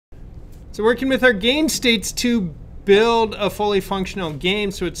So working with our game states to build a fully functional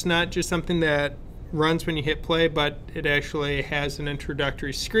game, so it's not just something that runs when you hit play, but it actually has an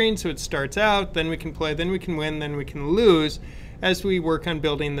introductory screen. So it starts out, then we can play, then we can win, then we can lose. As we work on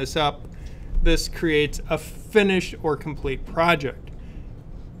building this up, this creates a finished or complete project.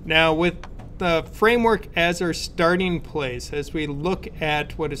 Now with the framework as our starting place, as we look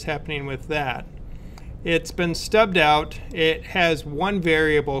at what is happening with that, it's been stubbed out. It has one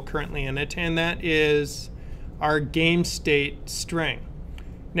variable currently in it, and that is our game state string.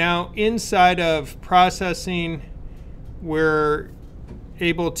 Now inside of processing, we're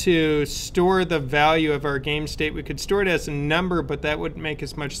able to store the value of our game state. We could store it as a number, but that wouldn't make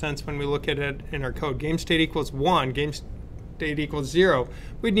as much sense when we look at it in our code. Game state equals 1, game state equals 0.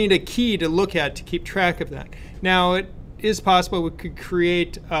 We'd need a key to look at to keep track of that. Now it is possible we could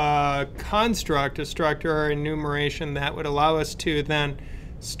create a construct, a struct, or an enumeration that would allow us to then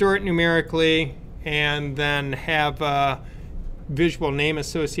store it numerically and then have a visual name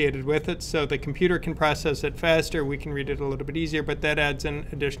associated with it, so the computer can process it faster, we can read it a little bit easier, but that adds in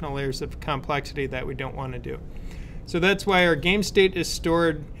additional layers of complexity that we don't want to do. So that's why our game state is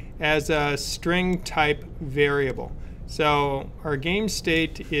stored as a string type variable. So our game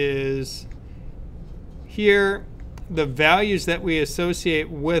state is here, the values that we associate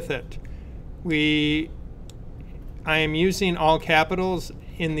with it. I am using all capitals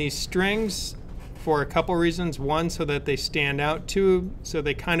in these strings for a couple reasons. One, so that they stand out. Two, so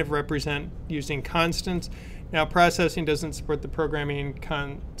they kind of represent using constants. Now processing doesn't support the programming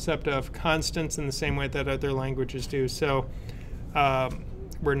concept of constants in the same way that other languages do, so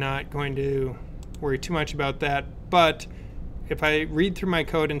we're not going to worry too much about that. But if I read through my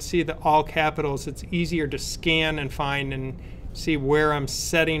code and see the all capitals, it's easier to scan and find and see where I'm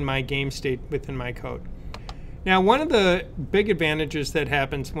setting my game state within my code. Now, one of the big advantages that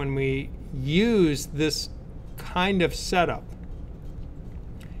happens when we use this kind of setup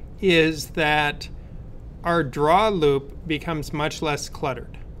is that our draw loop becomes much less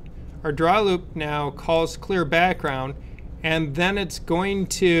cluttered. Our draw loop now calls clear background, and then it's going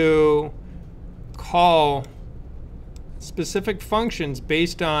to call specific functions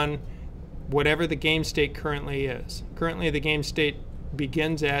based on whatever the game state currently is. Currently the game state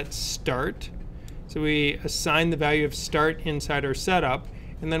begins at start, so we assign the value of start inside our setup,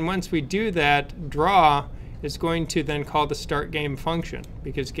 and then once we do that, draw is going to then call the start game function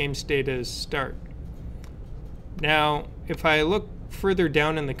because game state is start. Now if I look further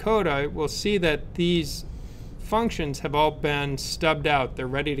down in the code, I will see that these functions have all been stubbed out. They're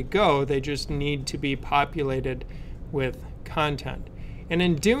ready to go, they just need to be populated with content. And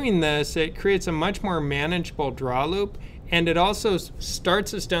in doing this, it creates a much more manageable draw loop, and it also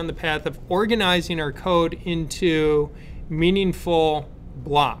starts us down the path of organizing our code into meaningful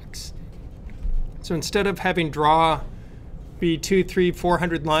blocks. So instead of having draw be 200, 300,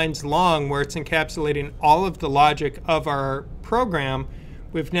 400 lines long where it's encapsulating all of the logic of our program,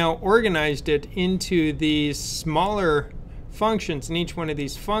 we've now organized it into these smaller functions, and each one of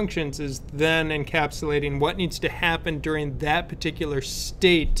these functions is then encapsulating what needs to happen during that particular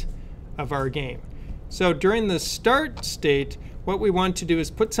state of our game. So during the start state, what we want to do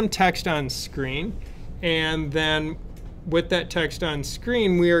is put some text on screen, and then with that text on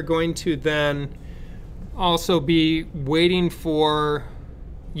screen, we are going to then also be waiting for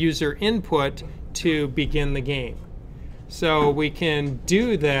user input to begin the game. So we can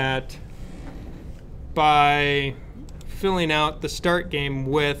do that by filling out the start game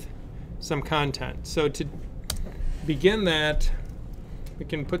with some content. So to begin that, we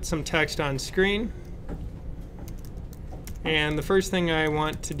can put some text on screen. And the first thing I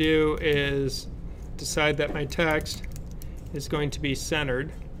want to do is decide that my text is going to be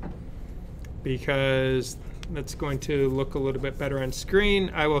centered, because that's going to look a little bit better on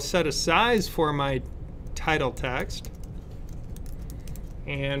screen. I will set a size for my title text,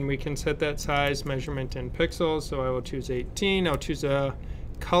 and we can set that size measurement in pixels. So I will choose 18. I'll choose a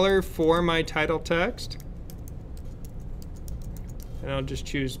color for my title text, and I'll just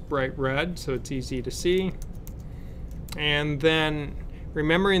choose bright red so it's easy to see. And then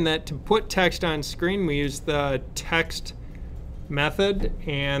remembering that to put text on screen, we use the text method,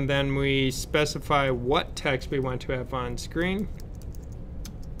 and then we specify what text we want to have on screen.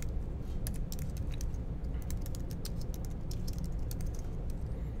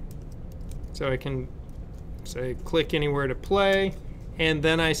 So I can say click anywhere to play, and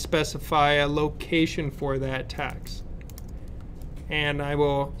then I specify a location for that text. And I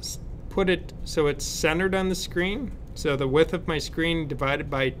will put it so it's centered on the screen. So the width of my screen divided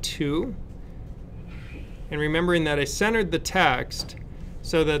by 2. And remembering that I centered the text,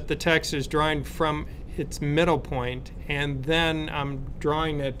 so that the text is drawing from its middle point, and then I'm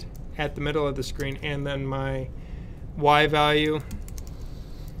drawing it at the middle of the screen, and then my Y value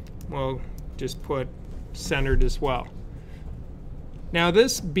will just put centered as well. Now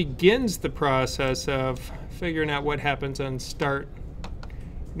this begins the process of figuring out what happens on start.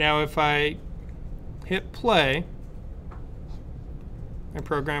 Now if I hit play, my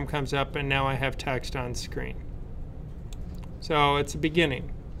program comes up and now I have text on screen. So it's a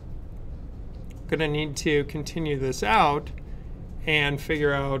beginning. I'm going to need to continue this out and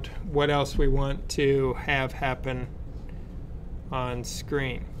figure out what else we want to have happen on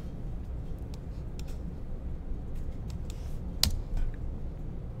screen.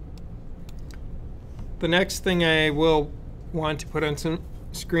 The next thing I will want to put on some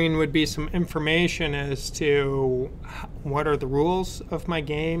screen would be some information as to what are the rules of my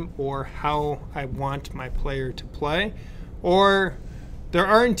game, or how I want my player to play, or there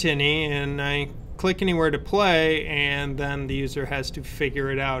aren't any and I click anywhere to play and then the user has to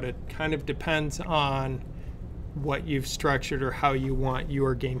figure it out. It kind of depends on what you've structured or how you want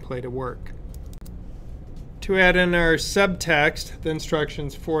your gameplay to work. To add in our subtext, the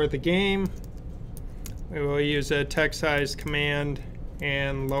instructions for the game, we will use a text size command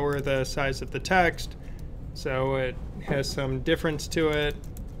and lower the size of the text so it has some difference to it.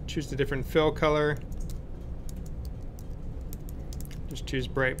 Choose a different fill color. Just choose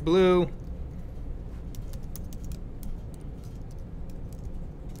bright blue.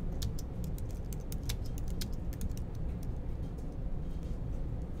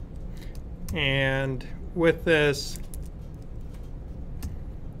 And with this,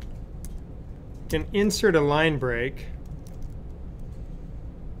 you can insert a line break.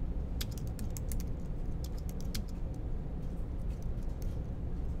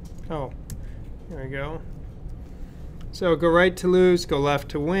 Oh, there we go. So go right to lose, go left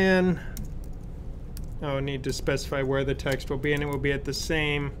to win. Oh, I need to specify where the text will be, and it will be at the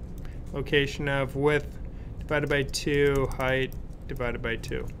same location of width divided by 2, height divided by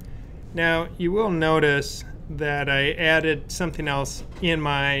 2. Now, you will notice that I added something else in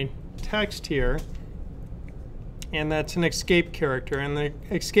my text here, and that's an escape character. And the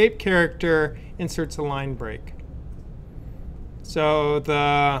escape character inserts a line break. So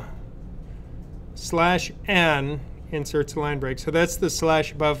the /n inserts a line break. So that's the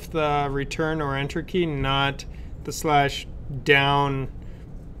slash above the return or enter key, not the slash down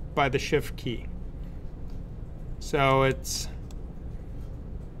by the shift key. So it's,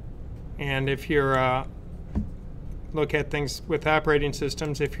 and if you're look at things with operating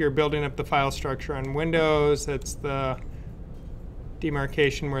systems, if you're building up the file structure on Windows, that's the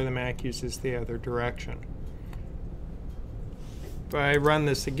demarcation where the Mac uses the other direction. If I run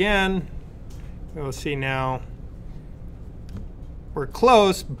this again, we'll see now we're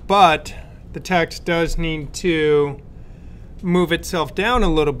close, but the text does need to move itself down a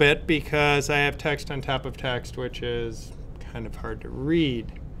little bit because I have text on top of text, which is kind of hard to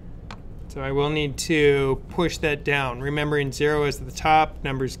read. So I will need to push that down. Remembering 0 is at the top,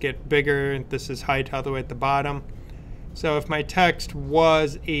 numbers get bigger, and this is height all the way at the bottom. So if my text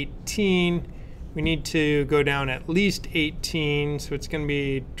was 18, we need to go down at least 18, so it's going to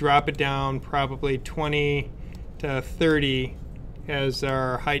be drop it down probably 20 to 30 as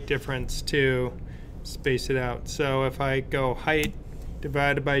our height difference to space it out. So if I go height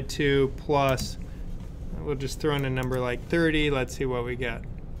divided by 2 plus, we'll just throw in a number like 30, let's see what we get.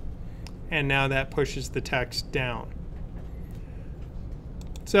 And now that pushes the text down.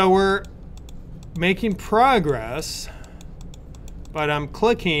 So we're making progress, but I'm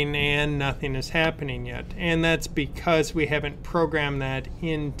clicking and nothing is happening yet. And that's because we haven't programmed that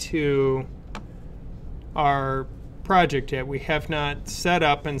into our project yet. We have not set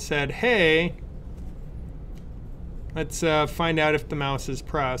up and said, hey, let's find out if the mouse is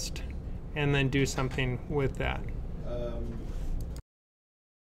pressed, and then do something with that.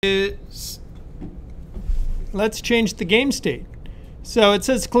 Let's change the game state. So it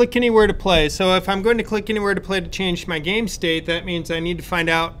says click anywhere to play. So if I'm going to click anywhere to play to change my game state, that means I need to find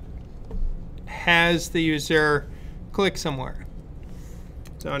out, has the user clicked somewhere?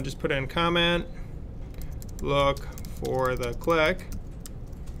 So I'll just put in comment, look for the click.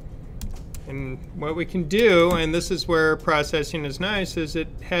 And what we can do, and this is where processing is nice, is it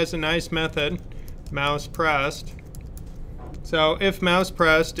has a nice method, mouse pressed. So if mouse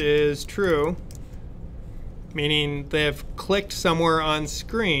pressed is true, meaning they've clicked somewhere on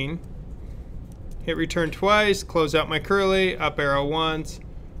screen, hit return twice, close out my curly, up arrow once,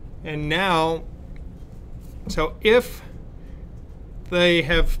 and now, so if they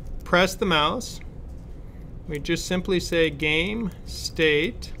have pressed the mouse, We just simply say game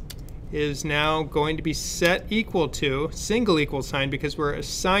state is now going to be set equal to single equal sign, because we're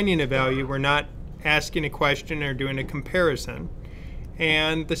assigning a value. We're not asking a question or doing a comparison.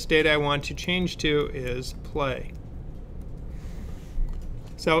 And the state I want to change to is play.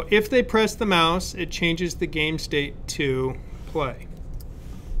 So if they press the mouse, it changes the game state to play.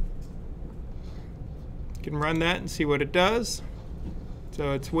 You can run that and see what it does.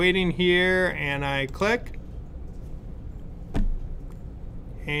 So it's waiting here, and I click,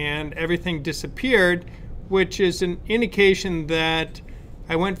 and everything disappeared, which is an indication that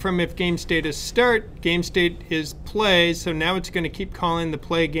I went from if game state is start, game state is play, so now it's going to keep calling the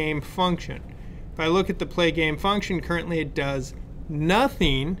play game function. If I look at the play game function, currently it does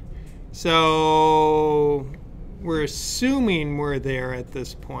nothing, so we're assuming we're there at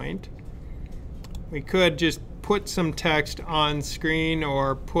this point. We could just put some text on screen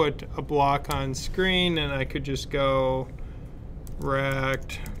or put a block on screen, and I could just go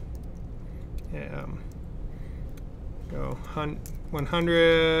rect go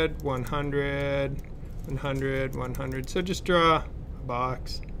 100, 100, 100, 100. So just draw a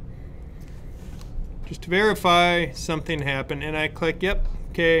box just to verify something happened, and I click, yep,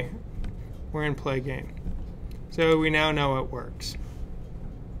 okay, we're in play game. So we now know it works.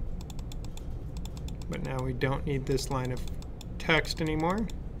 But now we don't need this line of text anymore.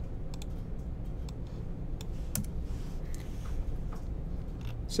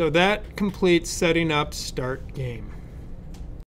 So that completes setting up start game.